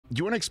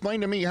you want to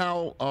explain to me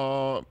how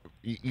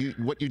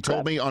what you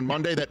told me on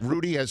Monday, that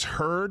Rudy has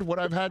heard what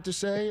I've had to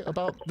say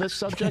about this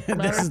subject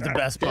matter? This is the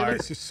best part.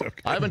 This is so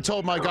good. I haven't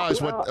told my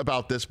guys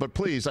about this, but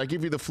please, I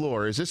give you the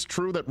floor. Is this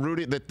true that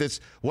Rudy,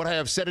 what I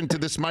have said into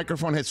this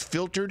microphone has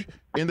filtered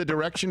in the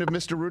direction of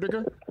Mr.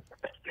 Ruettiger?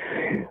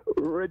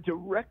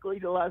 Directly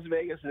to Las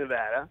Vegas,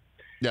 Nevada.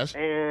 Yes.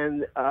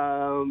 And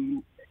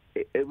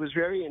it was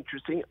very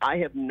interesting. I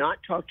have not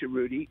talked to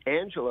Rudy.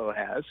 Angelo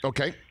has.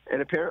 Okay.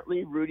 And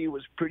apparently Rudy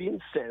was pretty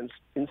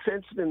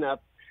incensed enough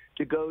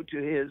to go to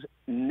his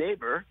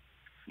neighbor,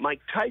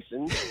 Mike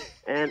Tyson,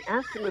 and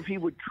ask him if he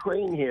would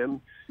train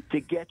him to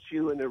get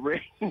you in the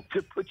ring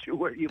to put you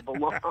where you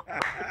belong.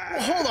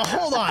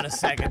 Hold on a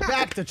second.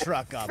 Back the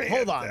truck up.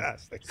 Hold on.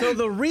 So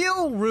the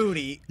real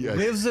Rudy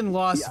lives in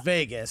Las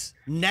Vegas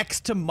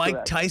next to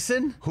Mike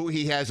Tyson, who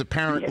he has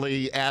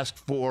apparently asked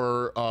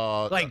for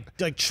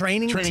like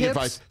training tips?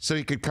 advice so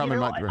he could come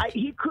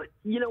he could.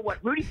 You know what?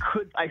 Rudy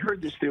could. I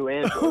heard this through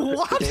Angelo.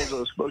 What?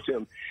 Angelo spoke to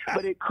him,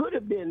 but it could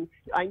have been.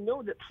 I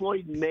know that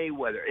Floyd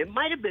Mayweather. It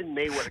might have been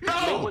Mayweather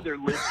because Mayweather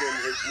lived in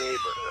his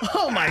neighbor.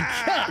 Oh my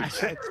gosh!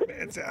 That's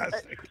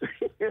fantastic.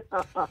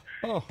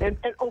 And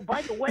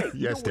by the way,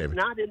 yes, David.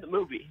 Not in the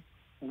movie.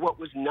 What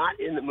was not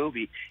in the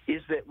movie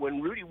is that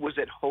when Rudy was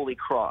at Holy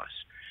Cross,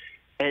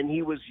 and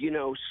he was,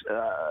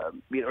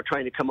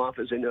 trying to come off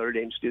as a Notre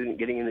Dame student,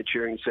 getting in the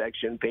cheering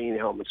section, painting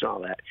helmets and all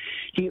that.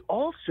 He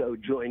also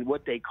joined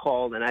what they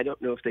called, and I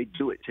don't know if they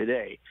do it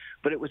today,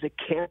 but it was a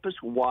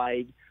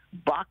campus-wide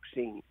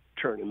boxing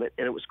tournament,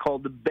 and it was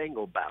called the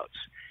Bengal Bouts.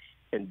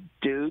 And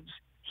dudes,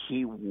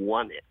 he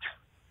won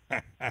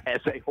it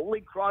as a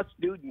Holy Cross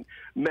student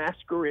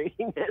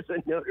masquerading as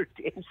a Notre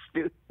Dame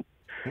student.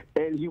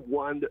 And he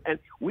won. And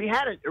we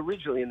had it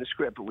originally in the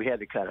script, but we had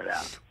to cut it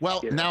out.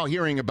 Well, now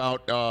hearing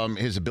about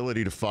his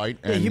ability to fight,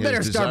 and you better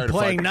his start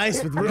playing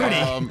nice with Rudy.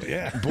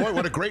 Boy,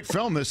 what a great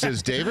film this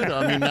is, David.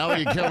 I mean, now that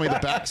you tell me the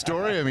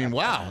backstory, I mean,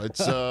 wow,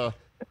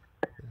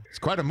 it's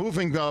quite a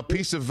moving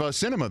piece of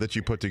cinema that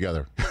you put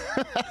together.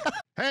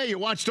 Hey, you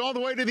watched all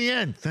the way to the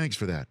end. Thanks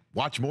for that.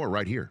 Watch more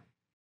right here.